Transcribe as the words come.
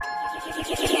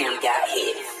Cam got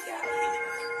hit.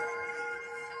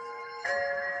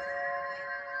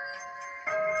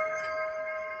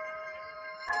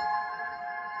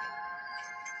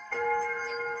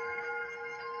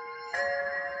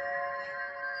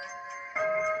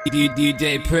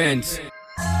 DJ Prince.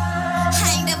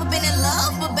 I ain't never been in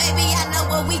love, but baby, I know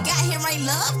what we got here ain't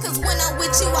love. Cause when I'm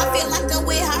with you, I feel like I'm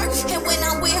with her. And when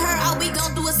I'm with her, all we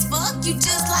gon' do is fuck. You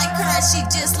just like her, she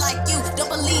just like you. Don't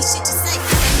believe shit you say,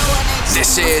 cause I know it ain't true.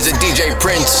 This is a DJ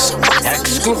Prince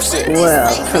exclusive.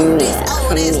 Well, from me.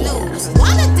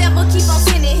 Why the devil keep on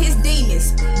sending his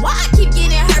demons? Why I keep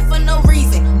getting hurt for no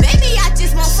reason? Baby, I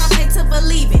just want something to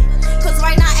believe in. Cause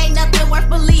right now ain't nothing worth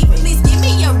believing. Please give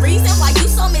me a reason why you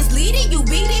so misleading. You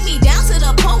beating me down to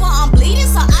the point where I'm bleeding.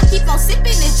 So I keep on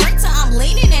sipping this drink till I'm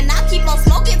leaning. And I keep on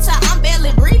smoking till I'm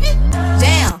barely breathing.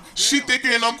 Damn. She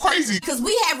thinking I'm crazy. Cause we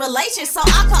had relations, so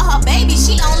I call her baby.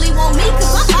 She only want me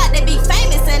cause I'm about to be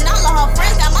famous. And all of her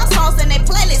friends got my songs in their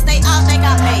playlist. They all think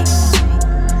I made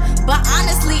it. But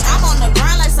honestly, I'm on the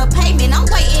grind like some pavement. I'm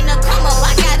waiting to come up,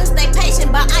 I gotta stay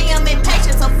patient. But I am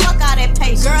impatient, so fuck all that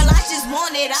patience. Girl, I just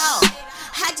want it all.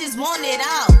 I just want it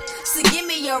all. So give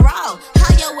me your all.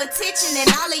 All your attention and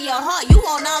all of your heart. You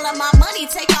want all of my money,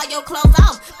 take all your clothes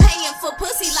off. Paying for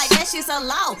pussy like that shit's a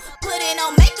law. Putting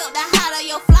on makeup to hide all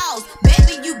your flaws.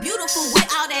 Baby, you beautiful with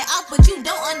all that off, but you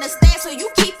don't understand, so you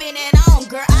keeping it on.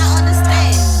 Girl, I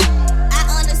understand. I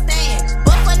understand.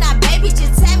 But for now, baby,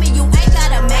 just tell me you ain't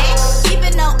got a man.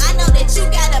 Even though I know that you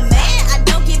got a man, I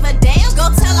don't give a damn. Go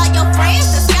tell all your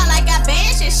friends the skylight got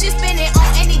banned. And she spend it on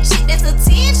any chick that's a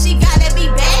 10. She gotta be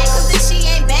bad, cause if she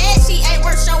ain't bad, she ain't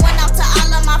worth showing off to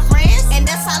all of my friends. And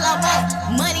that's all I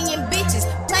want, money and bitches.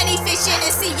 Plenty fish in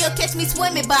the sea, you'll catch me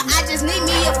swimming. But I just need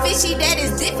me a fishy that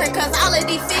is different. Cause all of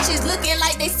these fishes looking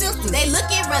like they sisters. They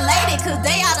looking related, cause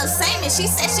they are the same. And she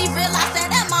said she realized that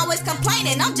I'm always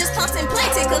complaining. I'm just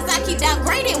contemplating, cause I keep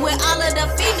downgrading with all of the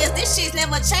females. This shit's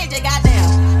never changing, goddamn.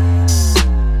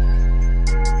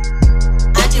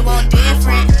 I just want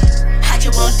different. I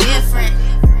just want different.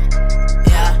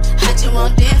 Yeah, I just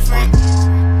want different.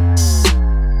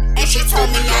 And she told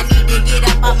me I need to get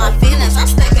up on my feelings. I'm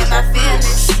stuck in my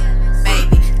feelings.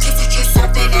 Baby, this is just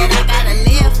something that I gotta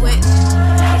live with.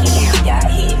 Cam got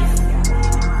hit.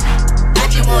 I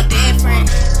just want different.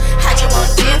 I just want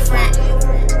different.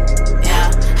 Yeah,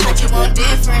 I just want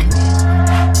different.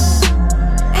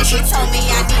 And she told me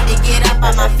I need to get up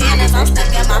on my feelings. I'm stuck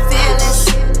in my feelings.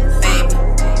 Baby,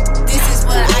 this is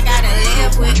what I gotta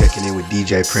live with. Checking in with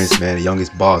DJ Prince, man, the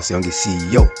youngest boss, youngest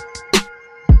CEO.